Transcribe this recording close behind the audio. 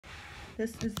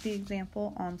This is the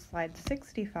example on slide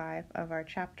 65 of our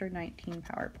chapter 19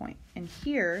 PowerPoint. And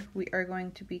here we are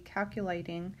going to be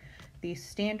calculating the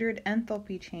standard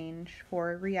enthalpy change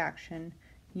for a reaction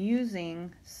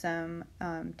using some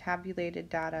tabulated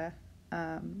data,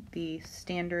 the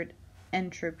standard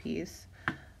entropies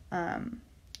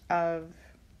of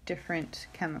different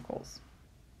chemicals.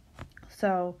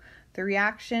 So the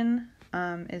reaction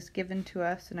is given to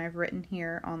us, and I've written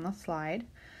here on the slide.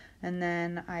 And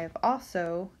then I have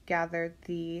also gathered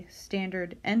the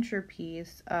standard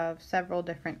entropies of several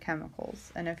different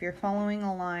chemicals. And if you're following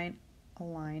along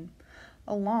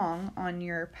on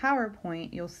your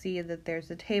PowerPoint, you'll see that there's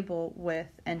a table with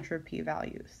entropy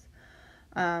values.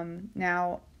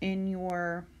 Now, in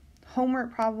your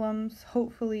homework problems,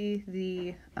 hopefully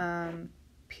the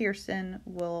Pearson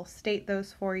will state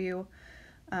those for you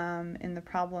in the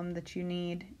problem that you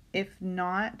need. If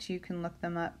not, you can look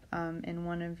them up in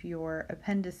one of your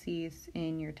appendices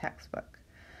in your textbook.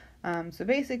 So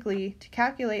basically, to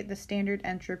calculate the standard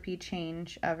entropy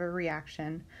change of a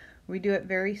reaction, we do it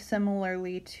very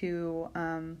similarly to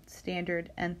standard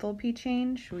enthalpy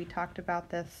change. We talked about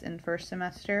this in first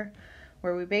semester,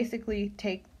 where we basically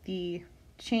take the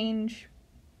change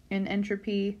in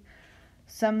entropy,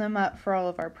 sum them up for all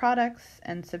of our products,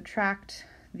 and subtract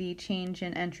the change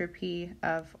in entropy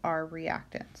of our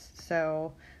reactants.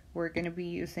 So we're going to be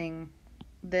using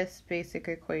this basic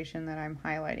equation that I'm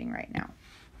highlighting right now.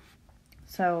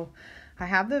 So I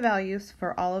have the values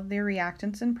for all of the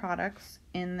reactants and products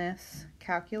in this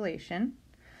calculation,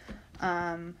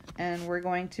 and we're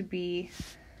going to be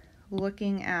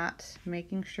looking at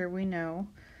making sure we know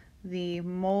the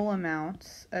mole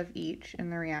amounts of each in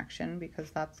the reaction, because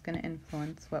that's going to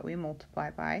influence what we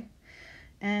multiply by.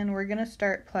 And we're going to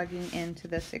start plugging into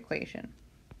this equation.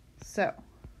 So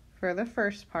for the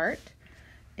first part,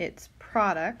 it's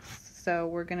products. So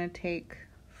we're going to take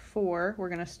 4. We're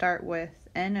going to start with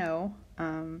NO,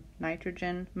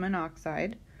 nitrogen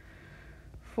monoxide,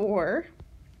 4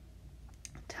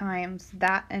 times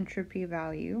that entropy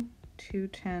value,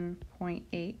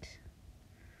 210.8,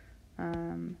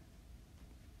 and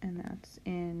that's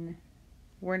in,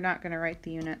 we're not going to write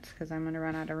the units because I'm going to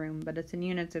run out of room, but it's in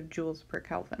units of joules per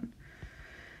Kelvin.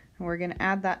 And we're going to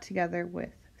add that together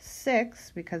with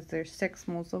 6, because there's 6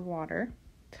 moles of water,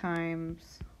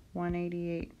 times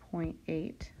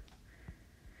 188.8.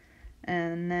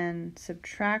 And then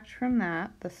subtract from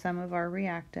that the sum of our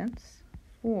reactants,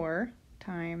 4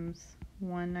 times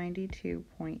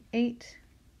 192.8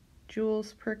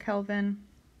 joules per Kelvin.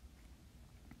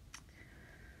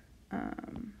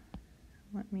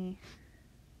 Let me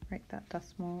write that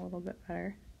decimal a little bit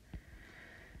better,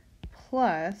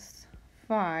 plus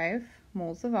 5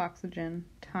 moles of oxygen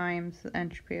times the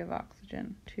entropy of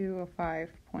oxygen,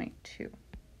 205.2.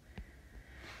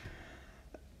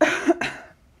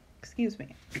 Excuse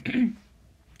me.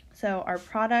 So our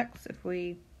products, if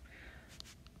we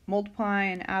multiply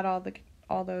and add all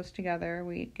those together,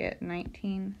 we get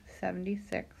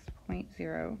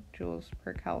 1976.0 joules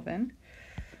per Kelvin.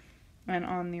 And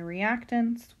on the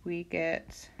reactants, we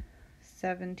get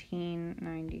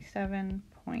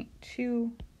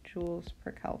 1797.2 joules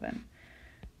per Kelvin.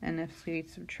 And if we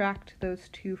subtract those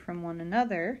two from one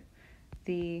another,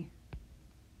 the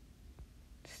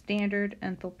standard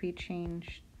enthalpy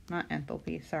change,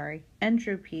 entropy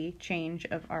change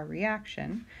of our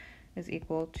reaction is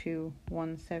equal to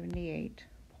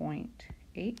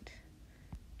 178.8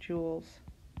 joules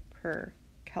per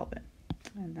Kelvin.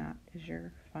 And that is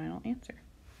your final answer.